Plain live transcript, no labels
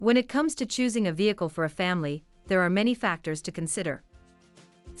When it comes to choosing a vehicle for a family, there are many factors to consider.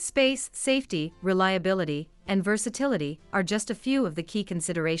 Space, safety, reliability, and versatility are just a few of the key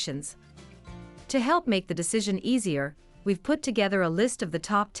considerations. To help make the decision easier, we've put together a list of the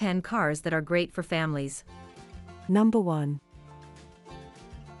top 10 cars that are great for families. Number 1.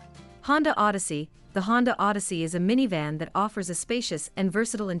 Honda Odyssey. The Honda Odyssey is a minivan that offers a spacious and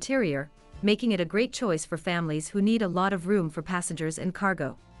versatile interior, making it a great choice for families who need a lot of room for passengers and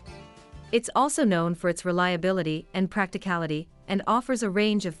cargo. It's also known for its reliability and practicality, and offers a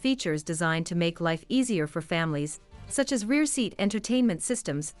range of features designed to make life easier for families, such as rear seat entertainment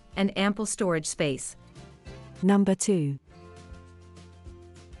systems and ample storage space. Number 2.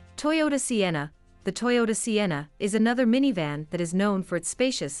 Toyota Sienna. The Toyota Sienna is another minivan that is known for its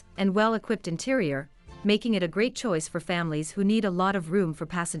spacious and well-equipped interior, making it a great choice for families who need a lot of room for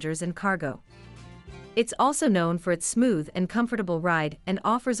passengers and cargo. It's also known for its smooth and comfortable ride and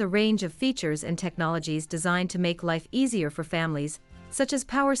offers a range of features and technologies designed to make life easier for families, such as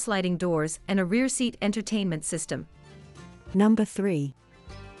power sliding doors and a rear seat entertainment system. Number 3.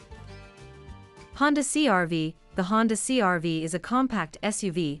 Honda CR-V. The Honda CR-V is a compact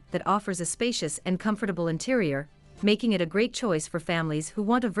SUV that offers a spacious and comfortable interior, making it a great choice for families who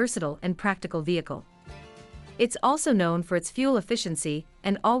want a versatile and practical vehicle. It's also known for its fuel efficiency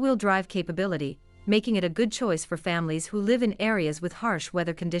and all-wheel drive capability, making it a good choice for families who live in areas with harsh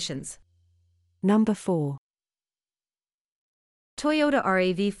weather conditions. Number 4. Toyota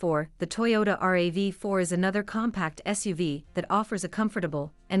RAV4. The Toyota RAV4 is another compact SUV that offers a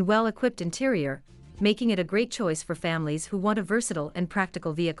comfortable and well-equipped interior, making it a great choice for families who want a versatile and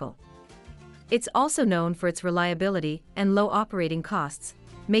practical vehicle. It's also known for its reliability and low operating costs,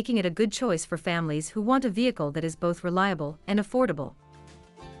 making it a good choice for families who want a vehicle that is both reliable and affordable.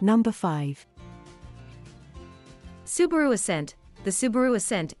 Number 5. Subaru Ascent. The Subaru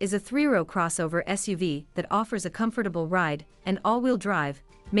Ascent is a 3-row crossover SUV that offers a comfortable ride and all-wheel drive,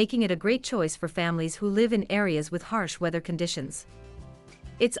 making it a great choice for families who live in areas with harsh weather conditions.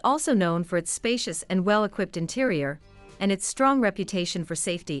 It's also known for its spacious and well-equipped interior, and its strong reputation for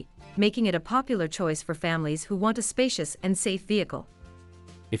safety, making it a popular choice for families who want a spacious and safe vehicle.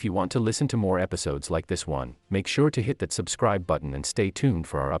 If you want to listen to more episodes like this one, make sure to hit that subscribe button and stay tuned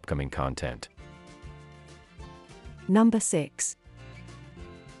for our upcoming content. Number 6.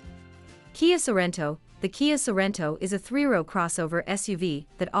 Kia Sorento. The Kia Sorento is a 3-row crossover SUV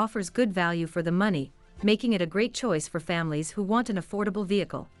that offers good value for the money, making it a great choice for families who want an affordable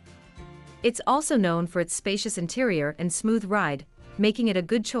vehicle. It's also known for its spacious interior and smooth ride, making it a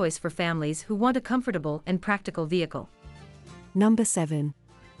good choice for families who want a comfortable and practical vehicle. Number 7.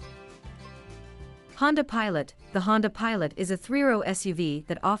 Honda Pilot. The Honda Pilot is a 3-row SUV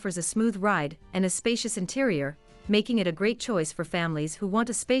that offers a smooth ride and a spacious interior, making it a great choice for families who want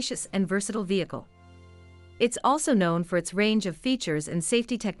a spacious and versatile vehicle. It's also known for its range of features and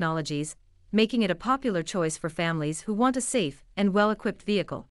safety technologies, making it a popular choice for families who want a safe and well-equipped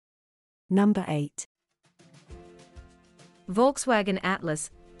vehicle. Number 8. Volkswagen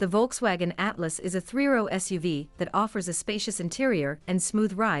Atlas. The Volkswagen Atlas is a 3-row SUV that offers a spacious interior and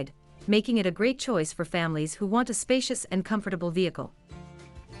smooth ride, making it a great choice for families who want a spacious and comfortable vehicle.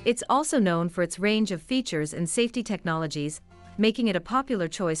 It's also known for its range of features and safety technologies, making it a popular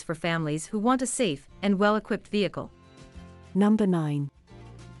choice for families who want a safe and well-equipped vehicle. Number 9.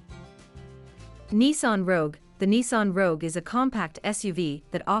 Nissan Rogue. The Nissan Rogue is a compact SUV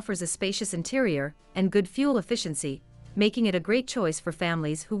that offers a spacious interior and good fuel efficiency, making it a great choice for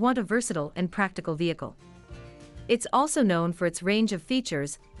families who want a versatile and practical vehicle. It's also known for its range of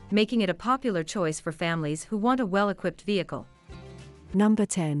features, making it a popular choice for families who want a well-equipped vehicle. Number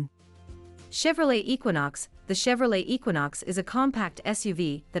 10. Chevrolet Equinox. The Chevrolet Equinox is a compact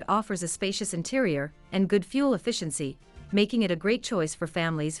SUV that offers a spacious interior and good fuel efficiency, making it a great choice for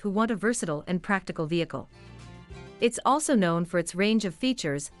families who want a versatile and practical vehicle. It's also known for its range of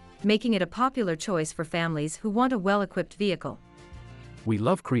features, making it a popular choice for families who want a well-equipped vehicle. We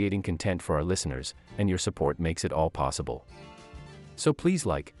love creating content for our listeners, and your support makes it all possible. So please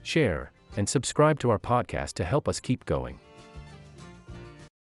like, share, and subscribe to our podcast to help us keep going.